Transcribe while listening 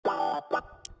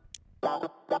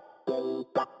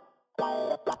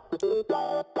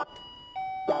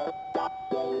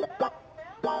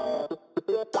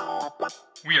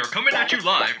coming at you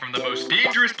live from the most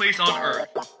dangerous place on Earth,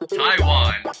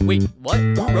 Taiwan. Wait, what?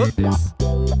 Who wrote this?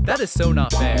 That is so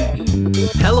not fair.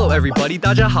 Hello everybody,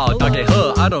 大家好, 大家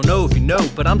好. I don't know if you know,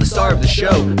 but I'm the star of the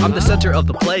show. I'm the center of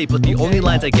the play, but the only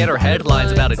lines I get are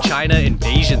headlines about a China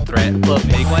invasion threat. But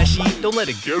没关系, don't let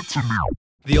it get to me.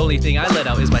 The only thing I let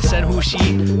out is my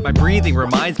senhushi. My breathing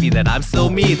reminds me that I'm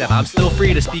still me, that I'm still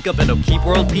free to speak up and to keep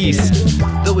world peace.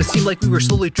 Though it seemed like we were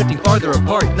slowly drifting farther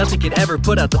apart, nothing could ever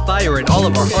put out the fire in all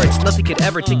of our hearts. Nothing could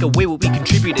ever take away what we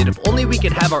contributed. If only we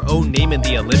could have our own name in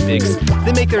the Olympics.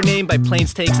 They make their name by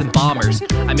planes, tanks, and bombers.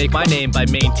 I make my name by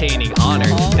maintaining honor.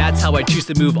 That's how I choose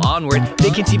to move onward.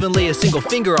 They can't even lay a single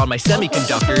finger on my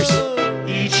semiconductors.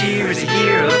 Each year is a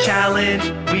year of challenge.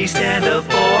 We stand up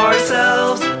for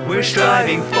ourselves. We're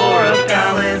striving for a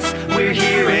balance. We're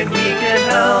here and we can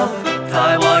help.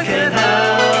 Taiwan can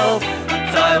help.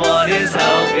 Taiwan is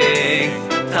helping.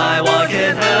 Taiwan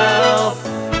can help.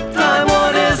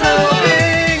 Taiwan is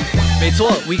helping. 没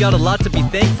错, we got a lot to be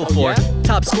thankful for.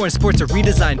 Top score in sports, a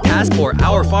redesigned passport.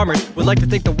 Our farmers would like to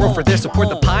thank the world for their support.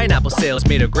 The pineapple sales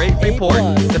made a great report.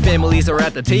 The families are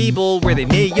at the table where they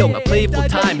may young. A playful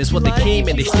time is what they came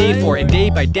and they stayed for. And day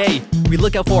by day, we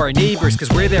look out for our neighbors, cause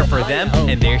we're there for them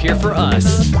and they're here for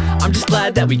us. I'm just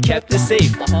glad that we kept it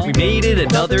safe. We made it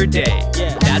another day.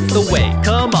 That's the way.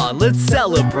 Come on, let's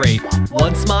celebrate.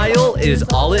 One smile is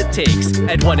all it takes.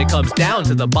 And when it comes down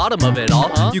to the bottom of it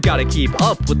all, you gotta keep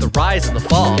up with the rise and the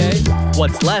fall.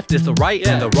 What's left is the right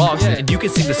and the wrong, and you can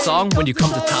sing the song when you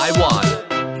come to Taiwan.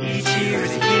 Each year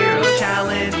is a year of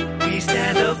challenge. We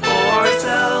stand up for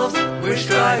ourselves. We're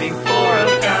striving for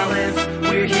a balance.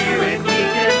 We're here and we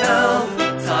can help.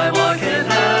 Taiwan can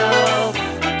help.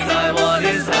 Taiwan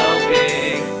is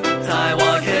helping.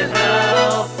 Taiwan can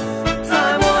help.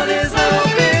 Taiwan is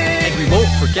helping. And we won't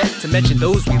forget to mention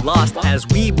those we lost. As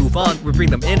we move on, we bring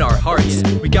them in our hearts.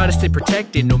 We gotta stay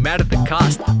protected no matter the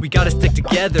cost. We gotta stick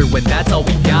together when that's all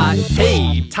we got.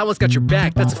 Hey, Taiwan's got your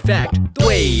back, that's a fact.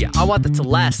 Dway, I want that to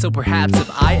last, so perhaps if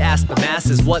I ask the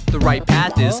masses what the right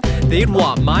path is, they'd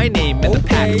want my name in the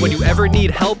pack. When you ever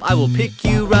need help, I will pick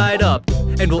you right up.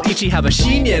 And we'll each have a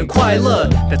新年快乐.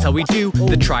 That's how we do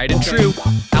the tried and true.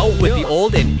 Out with the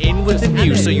old and in with the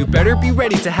new. So you better be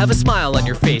ready to have a smile on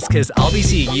your face, cause I'll be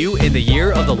seeing you in the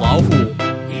year of the 老虎.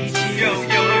 Yo,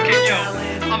 okay, yo.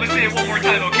 I'ma say it one more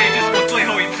time, okay? Just for 最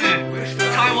后一次.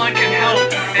 Taiwan can help,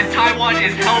 and Taiwan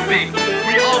is helping.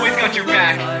 We always got your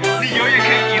back. 你永远可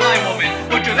以依赖我们，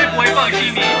我绝对不会放弃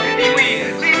你，因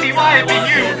为你喜欢 and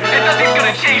you, and nothing's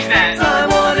gonna change that.